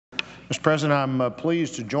Mr. President, I'm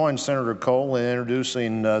pleased to join Senator Kohl in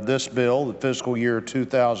introducing this bill, the fiscal year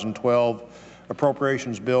 2012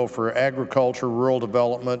 Appropriations Bill for Agriculture, Rural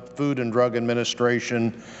Development, Food and Drug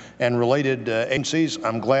Administration, and related agencies.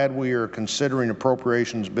 I'm glad we are considering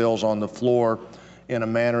appropriations bills on the floor in a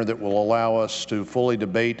manner that will allow us to fully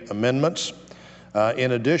debate amendments.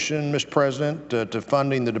 In addition, Mr. President, to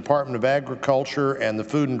funding the Department of Agriculture and the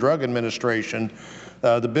Food and Drug Administration,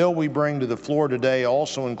 the bill we bring to the floor today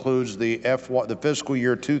also includes the fiscal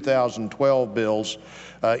year 2012 bills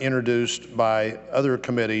introduced by other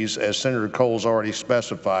committees, as Senator Kohl's already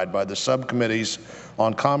specified, by the subcommittees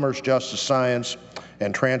on Commerce, Justice, Science,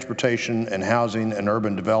 and Transportation and Housing and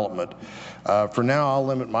Urban Development. For now, I'll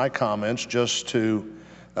limit my comments just to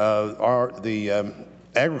the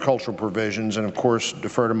agricultural provisions, and of course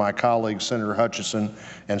defer to my colleagues Senator Hutchison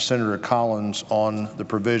and Senator Collins on the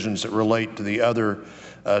provisions that relate to the other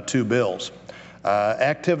two bills.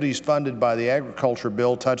 Activities funded by the agriculture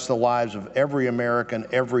bill touch the lives of every American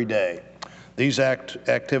every day. These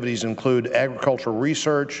activities include agricultural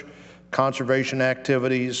research, conservation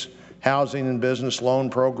activities, housing and business loan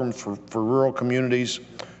programs for rural communities,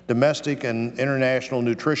 domestic and international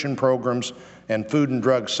nutrition programs, and food and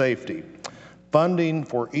drug safety. Funding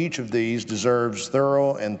for each of these deserves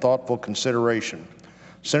thorough and thoughtful consideration.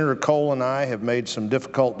 Senator Kohl and I have made some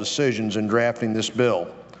difficult decisions in drafting this bill.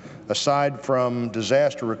 Aside from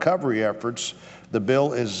disaster recovery efforts, the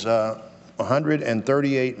bill is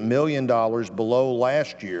 $138 million below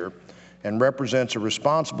last year and represents a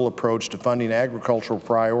responsible approach to funding agricultural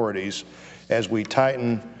priorities as we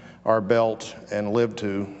tighten our belt and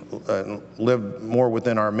live more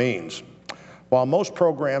within our means. While most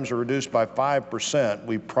programs are reduced by 5%,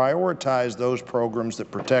 we prioritize those programs that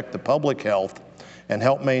protect the public health and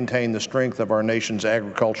help maintain the strength of our nation's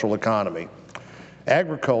agricultural economy.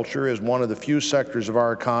 Agriculture is one of the few sectors of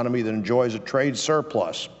our economy that enjoys a trade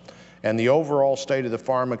surplus, and the overall state of the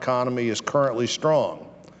farm economy is currently strong.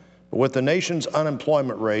 But with the nation's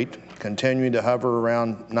unemployment rate continuing to hover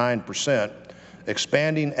around 9%,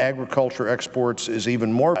 expanding agriculture exports is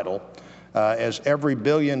even more vital, as every $1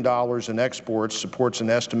 billion in exports supports an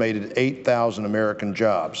estimated 8,000 American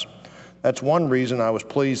jobs. That's one reason I was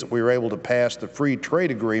pleased that we were able to pass the free trade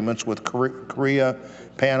agreements with Korea,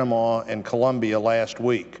 Panama, and Colombia last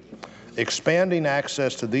week. Expanding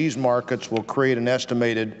access to these markets will create an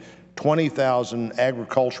estimated 20,000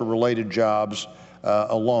 agriculture-related jobs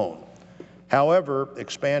alone. However,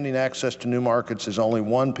 expanding access to new markets is only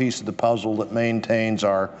one piece of the puzzle that maintains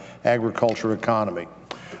our agriculture economy.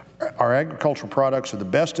 Our agricultural products are the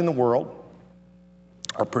best in the world.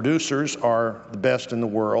 Our producers are the best in the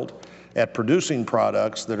world at producing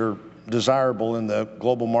products that are desirable in the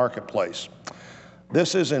global marketplace.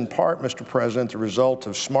 This is in part, Mr. President, the result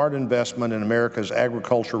of smart investment in America's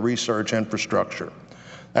agriculture research infrastructure.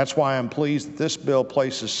 That's why I'm pleased that this bill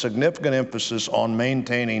places significant emphasis on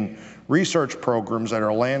maintaining research programs at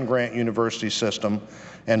our land-grant university system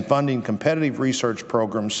and funding competitive research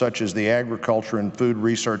programs such as the Agriculture and Food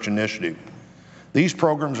Research Initiative. These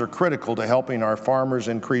programs are critical to helping our farmers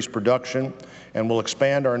increase production and will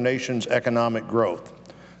expand our nation's economic growth.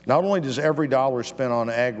 Not only does every dollar spent on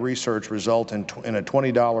ag research result in a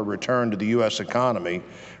 $20 return to the U.S. economy,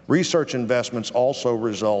 research investments also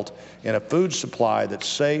result in a food supply that's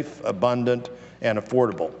safe, abundant, and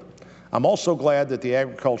affordable. I'm also glad that the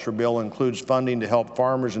agriculture bill includes funding to help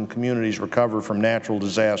farmers and communities recover from natural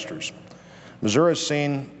disasters. Missouri has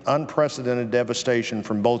seen unprecedented devastation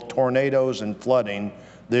from both tornadoes and flooding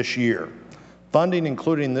this year. Funding,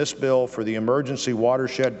 including this bill for the Emergency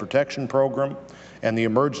Watershed Protection Program and the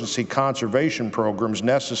Emergency Conservation Programs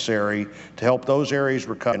necessary to help those areas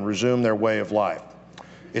recover and resume their way of life.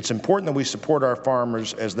 It's important that we support our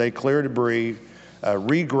farmers as they clear debris,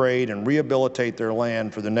 regrade and rehabilitate their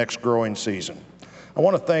land for the next growing season. I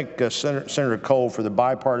want to thank Senator Kohl for the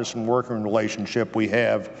bipartisan working relationship we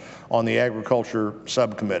have on the Agriculture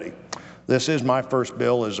Subcommittee. This is my first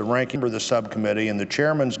bill as a ranking member of the subcommittee, and the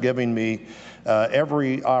chairman's giving me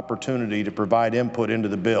every opportunity to provide input into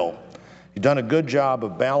the bill. You've done a good job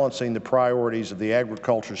of balancing the priorities of the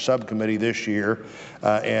Agriculture Subcommittee this year,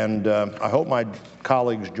 and I hope my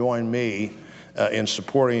colleagues join me in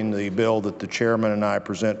supporting the bill that the chairman and I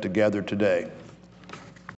present together today.